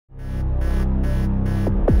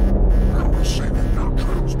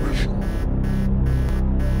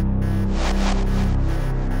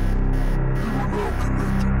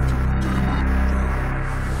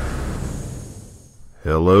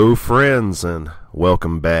Hello friends, and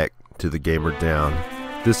welcome back to the Gamer Down.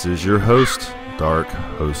 This is your host, Dark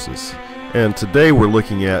Hostess, and today we're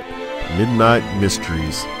looking at Midnight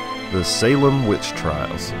Mysteries, the Salem Witch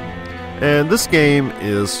Trials. And this game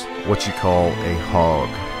is what you call a hog,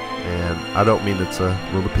 and I don't mean it's a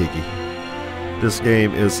little piggy. This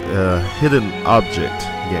game is a hidden object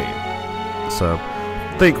game. So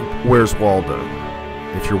think Where's Waldo,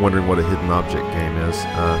 if you're wondering what a hidden object game is.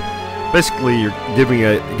 Basically, you're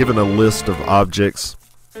given a list of objects,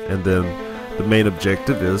 and then the main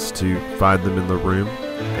objective is to find them in the room.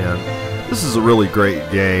 And this is a really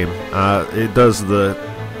great game. It does the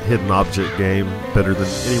hidden object game better than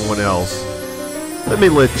anyone else. Let me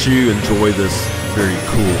let you enjoy this very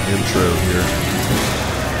cool intro here.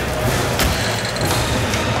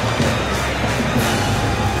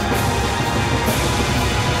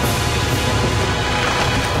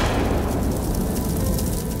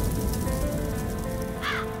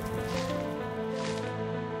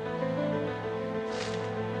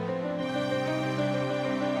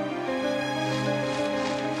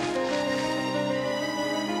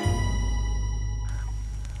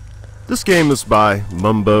 This game is by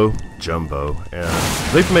Mumbo Jumbo,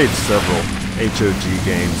 and they've made several HOG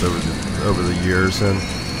games over the years, and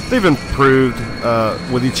they've improved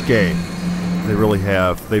with each game. They really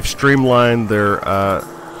have. They've streamlined their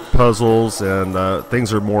puzzles, and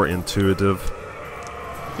things are more intuitive.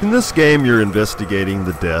 In this game, you're investigating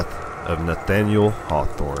the death of Nathaniel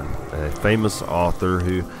Hawthorne, a famous author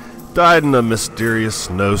who died in a mysterious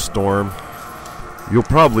snowstorm. You'll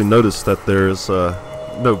probably notice that there's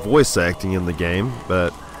no voice acting in the game,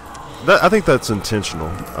 but I think that's intentional.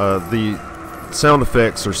 The sound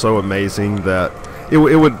effects are so amazing that it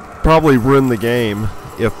would probably ruin the game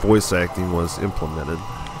if voice acting was implemented.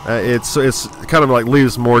 It's kind of like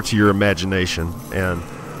leaves more to your imagination, and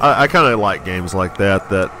I kind of like games like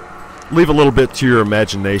that leave a little bit to your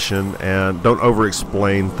imagination and don't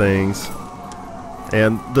over-explain things.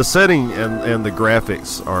 And the setting and the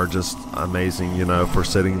graphics are just amazing, you know, for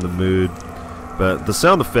setting the mood. But the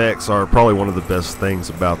sound effects are probably one of the best things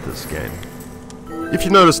about this game. If you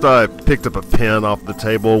noticed, I picked up a pen off the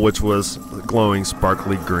table, which was glowing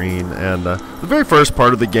sparkly green. And the very first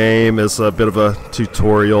part of the game is a bit of a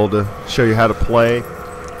tutorial to show you how to play.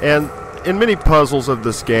 And in many puzzles of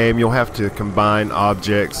this game, you'll have to combine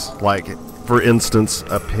objects, like, for instance,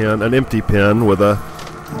 a pen, an empty pen with a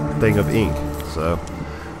thing of ink. So,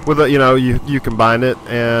 with a, you combine it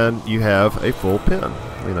and you have a full pen,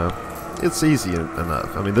 It's easy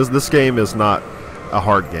enough. I mean, this game is not a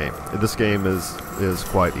hard game. This game is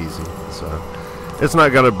quite easy, so it's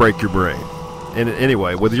not going to break your brain. And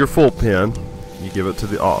anyway, with your full pen, you give it to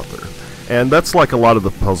the author. And that's like a lot of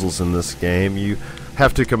the puzzles in this game. You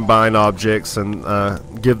have to combine objects and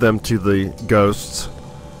give them to the ghosts.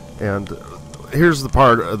 And here's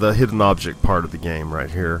the hidden object part of the game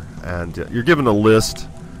right here. And you're given a list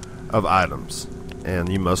of items, and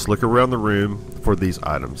you must look around the room for these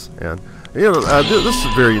items. And this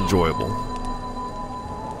is very enjoyable.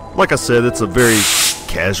 Like I said, it's a very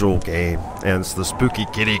casual game, and it's the spooky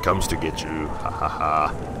kitty comes to get you. Ha ha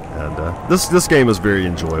ha. And this game is very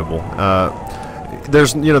enjoyable.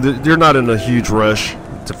 You're not in a huge rush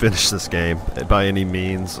to finish this game by any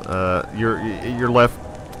means. You're left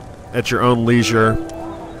at your own leisure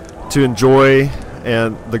to enjoy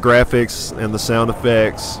and the graphics and the sound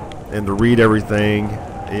effects and to read everything.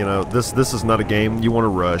 This is not a game you want to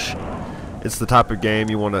rush. It's the type of game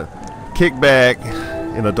you want to kick back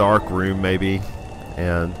in a dark room maybe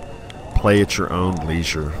and play at your own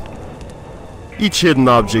leisure. Each hidden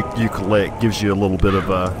object you collect gives you a little bit of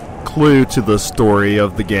a clue to the story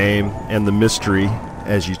of the game and the mystery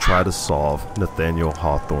as you try to solve Nathaniel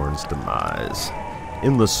Hawthorne's demise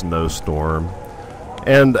in the snowstorm.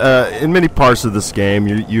 And in many parts of this game,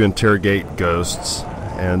 you interrogate ghosts,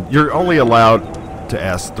 and you're only allowed to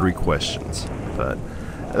ask 3 questions, but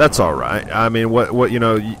that's all right. I mean,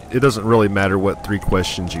 it doesn't really matter what 3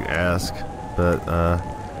 questions you ask, but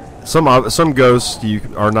some ghosts you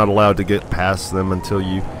are not allowed to get past them until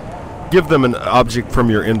you give them an object from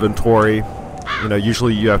your inventory.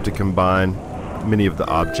 Usually you have to combine many of the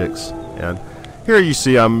objects, and here you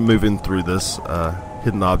see I'm moving through this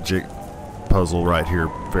hidden object puzzle right here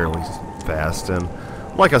fairly fast. And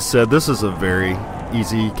like I said, this is a very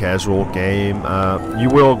easy, casual game. You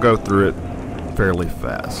will go through it fairly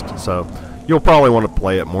fast, so you'll probably want to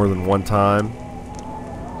play it more than one time.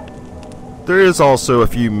 There is also a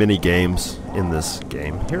few mini games in this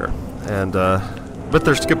game here, and but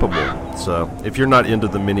they're skippable. So if you're not into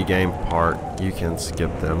the mini game part, you can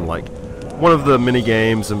skip them. Like, one of the mini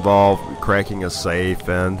games involve cracking a safe,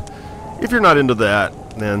 and if you're not into that,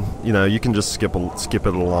 then you can just skip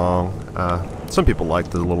it along. Some people like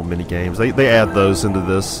the little mini games. They add those into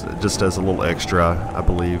this just as a little extra, I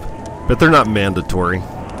believe, but they're not mandatory.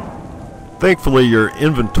 Thankfully, your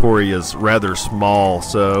inventory is rather small,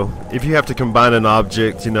 so if you have to combine an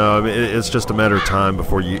object, it's just a matter of time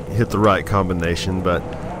before you hit the right combination. But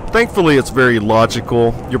thankfully, it's very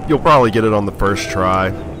logical. You'll probably get it on the first try.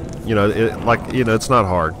 It's not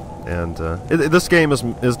hard, and this game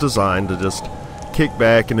is designed to just kick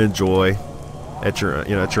back and enjoy at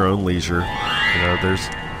your own leisure. There's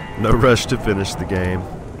no rush to finish the game,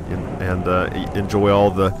 and enjoy all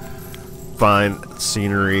the fine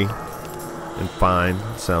scenery and fine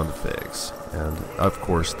sound effects, and of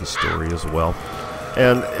course the story as well.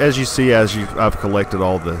 And as you see, I've collected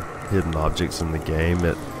all the hidden objects in the game,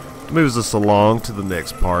 it moves us along to the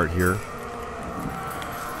next part here.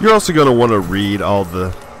 You're also going to want to read all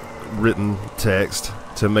the written text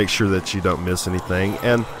to make sure that you don't miss anything,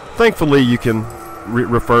 and thankfully you can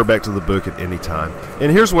refer back to the book at any time.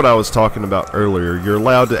 And here's what I was talking about earlier. You're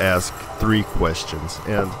allowed to ask 3 questions,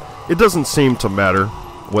 and it doesn't seem to matter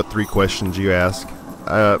what 3 questions you ask.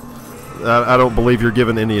 I don't believe you're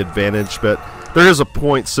given any advantage, but there is a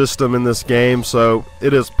point system in this game, so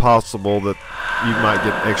it is possible that you might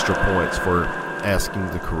get extra points for asking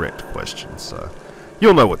the correct questions. So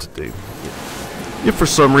you'll know what to do. If for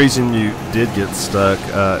some reason you did get stuck,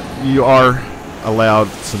 you are allowed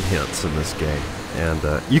some hints in this game,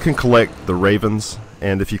 and you can collect the ravens,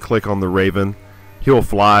 and if you click on the raven, he'll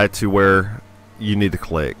fly to where you need to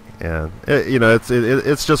click. And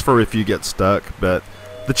it's just for if you get stuck, but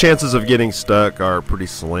the chances of getting stuck are pretty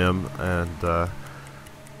slim, and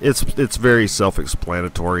it's very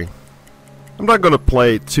self-explanatory. I'm not going to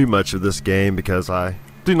play too much of this game because I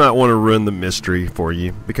do not want to ruin the mystery for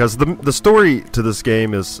you, because the story to this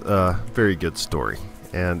game is a very good story,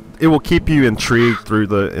 and it will keep you intrigued through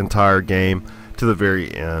the entire game to the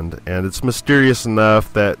very end, and it's mysterious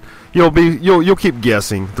enough that you'll keep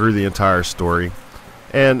guessing through the entire story.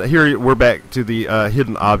 And here we're back to the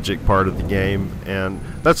hidden object part of the game, and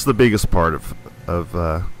that's the biggest part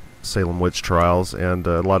of Salem Witch Trials, and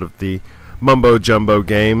a lot of the Mumbo Jumbo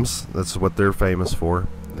games. That's what they're famous for,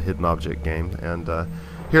 the hidden object game. And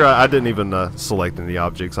here I didn't even select any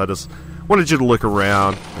objects. I just wanted you to look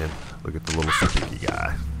around and look at the little spooky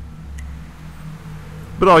guy.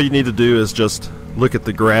 But all you need to do is just look at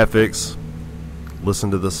the graphics,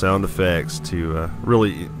 listen to the sound effects to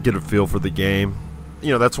really get a feel for the game.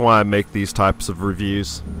 That's why I make these types of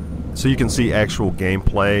reviews, so you can see actual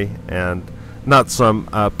gameplay and not some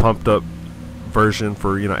pumped up version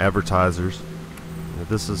for advertisers.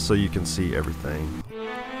 This is so you can see everything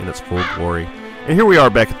in its full glory. And here we are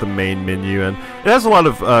back at the main menu, and it has a lot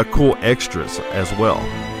of cool extras as well.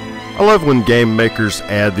 I love when game makers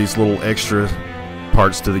add these little extra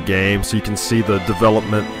parts to the game so you can see the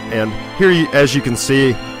development. And here, as you can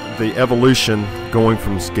see, the evolution going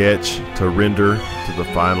from sketch to render to the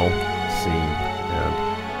final scene,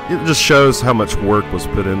 and it just shows how much work was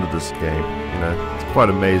put into this game. It's quite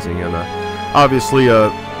amazing, and obviously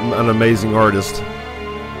an amazing artist.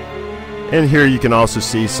 And here you can also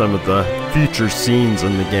see some of the future scenes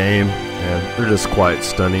in the game, and they're just quite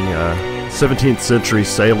stunning. 17th century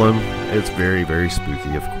Salem. It's very, very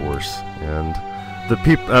spooky, of course, and the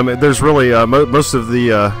people. There's really most of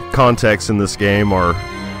the contacts in this game are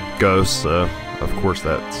ghosts, of course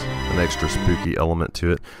that's an extra spooky element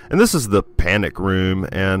to it. And this is the panic room,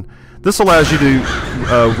 and this allows you to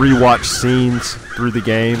rewatch scenes through the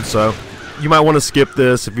game, so you might want to skip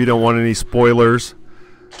this if you don't want any spoilers.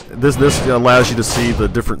 This allows you to see the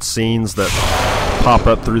different scenes that pop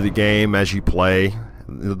up through the game as you play,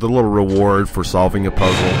 the little reward for solving a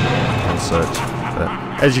puzzle and such.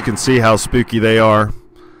 As you can see how spooky they are,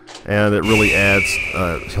 and it really adds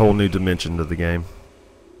a whole new dimension to the game.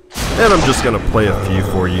 And I'm just going to play a few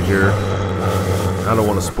for you here. I don't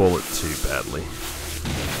want to spoil it too badly,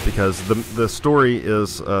 because the story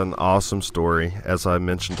is an awesome story, as I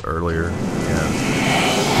mentioned earlier, and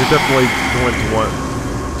you're definitely going to want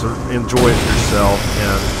to enjoy it yourself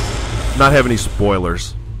and not have any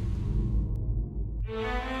spoilers.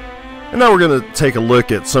 And now we're going to take a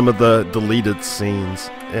look at some of the deleted scenes.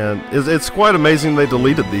 And it's quite amazing they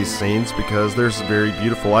deleted these scenes, because they're very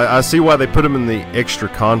beautiful. I see why they put them in the extra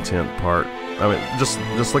content part. I mean,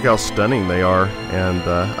 just look how stunning they are. And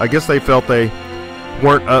I guess they felt they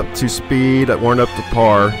weren't up to speed, weren't up to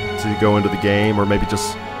par to go into the game, or maybe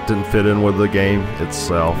just didn't fit in with the game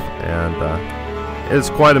itself. And it's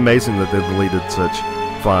quite amazing that they deleted such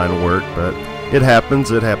fine work, but it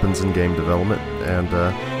happens in game development. And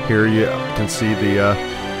here you can see the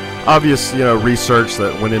obvious research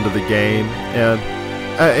that went into the game, and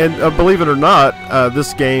And believe it or not,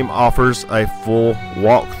 this game offers a full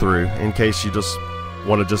walkthrough in case you just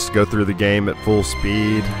want to just go through the game at full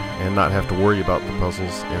speed and not have to worry about the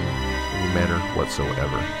puzzles in any manner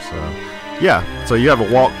whatsoever. So yeah, so you have a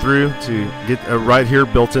walkthrough to get right here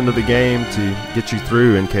built into the game to get you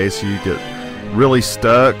through in case you get really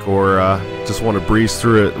stuck or just want to breeze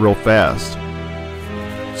through it real fast.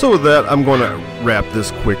 So with that, I'm going to wrap this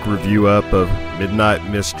quick review up of Midnight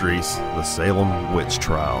Mysteries, the Salem Witch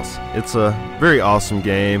Trials. It's a very awesome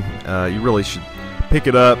game. You really should pick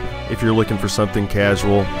it up if you're looking for something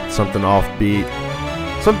casual, something offbeat,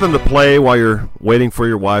 something to play while you're waiting for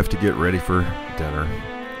your wife to get ready for dinner.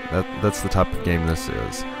 That's the type of game this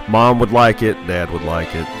is. Mom would like it, Dad would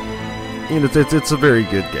like it. And it's a very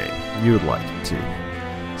good game. You would like it too.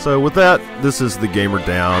 So with that, this is The Gamer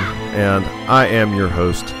Down, and I am your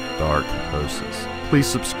host, Dark Hostess. Please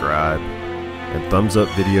subscribe and thumbs up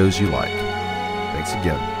videos you like. Thanks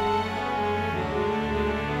again.